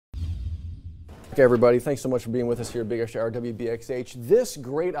Okay, everybody, thanks so much for being with us here at Big SR WBXH. This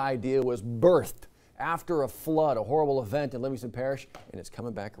great idea was birthed after a flood, a horrible event in Livingston Parish, and it's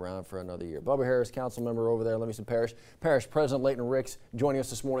coming back around for another year. Bubba Harris, council member over there in Livingston Parish, Parish President Layton Ricks joining us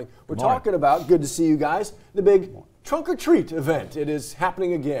this morning. We're talking about, good to see you guys, the big trunk or treat event. It is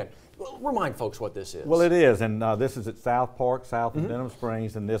happening again. Well, remind folks what this is. Well, it is, and this is at South Park, south of Denham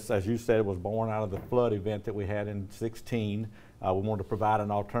Springs, and this, as you said, was born out of the flood event that we had in 16. We wanted to provide an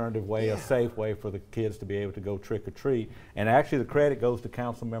alternative way, a safe way for the kids to be able to go trick or treat. And actually the credit goes to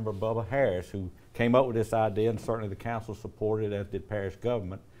council member Bubba Harris, who came up with this idea, and certainly the council supported it, as did parish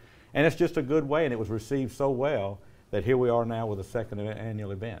government. And it's just a good way, and it was received so well that here we are now with a second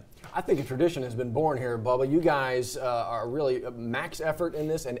annual event. I think a tradition has been born here, Bubba. You guys are really a max effort in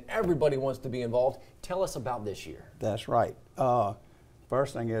this, and everybody wants to be involved. Tell us about this year. That's right.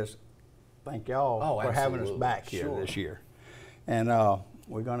 First thing is, thank y'all for having us back here this year. And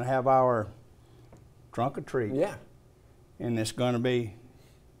we're going to have our trunk or treat. Yeah. And it's going to be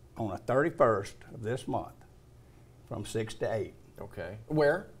on the 31st of this month from 6 to 8. Okay.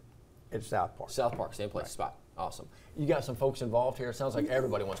 Where? At South Park. South Park, same place, spot. Awesome. You got some folks involved here. It sounds like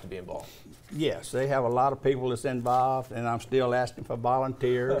everybody wants to be involved. Yes, they have a lot of people that's involved, and I'm still asking for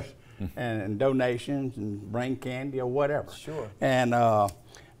volunteers and donations and bring candy or whatever. Sure. And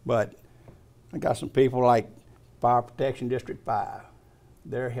but I got some people like Fire Protection District 5.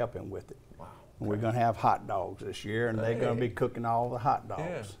 They're helping with it. Wow. Okay. We're going to have hot dogs this year, and they're going to be cooking all the hot dogs.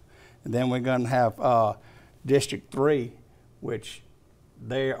 Yeah. And then we're going to have District 3, which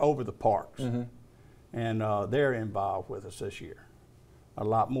they're over the parks. And they're involved with us this year. A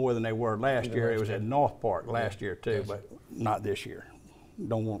lot more than they were last year. It was at North Park last year too, but not this year.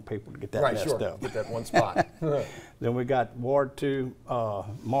 Don't want people to get that messed up. Get that one spot. Then we got Ward 2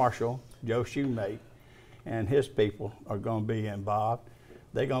 Marshal, Joe Shoemate, and his people are going to be involved.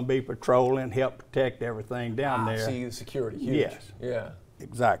 They're going to be patrolling, help protect everything down there. See the security, huge. Yes. Yeah.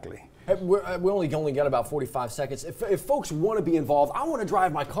 Exactly. We only got about 45 seconds. If folks want to be involved, I want to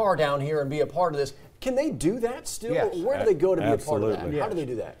drive my car down here and be a part of this. Can they do that still? Yes. Where do they go to be a part of that? Yes. How do they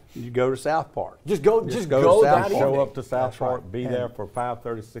do that? You go to South Park. Just go that evening. Show up to South Park, be there for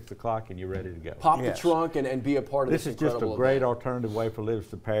 5:30, 6 o'clock, and you're ready to go. Pop the trunk and be a part of this incredible This is just a great alternative way for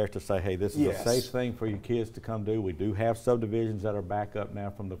Livingston Parish to say, hey, this is a safe thing for your kids to come do. We do have subdivisions that are back up now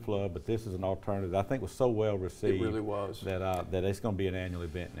from the flood, but this is an alternative that I think was so well received. It really was. That it's going to be an annual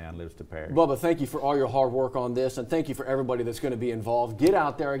event now in Livingston Parish. Bubba, thank you for all your hard work on this, and thank you for everybody that's going to be involved. Get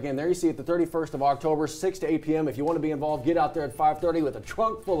out there again. There you see it, the 31st of October, 6 to 8 p.m. If you want to be involved, get out there at 5:30 with a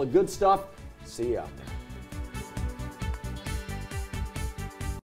trunk full of good stuff. See you out there.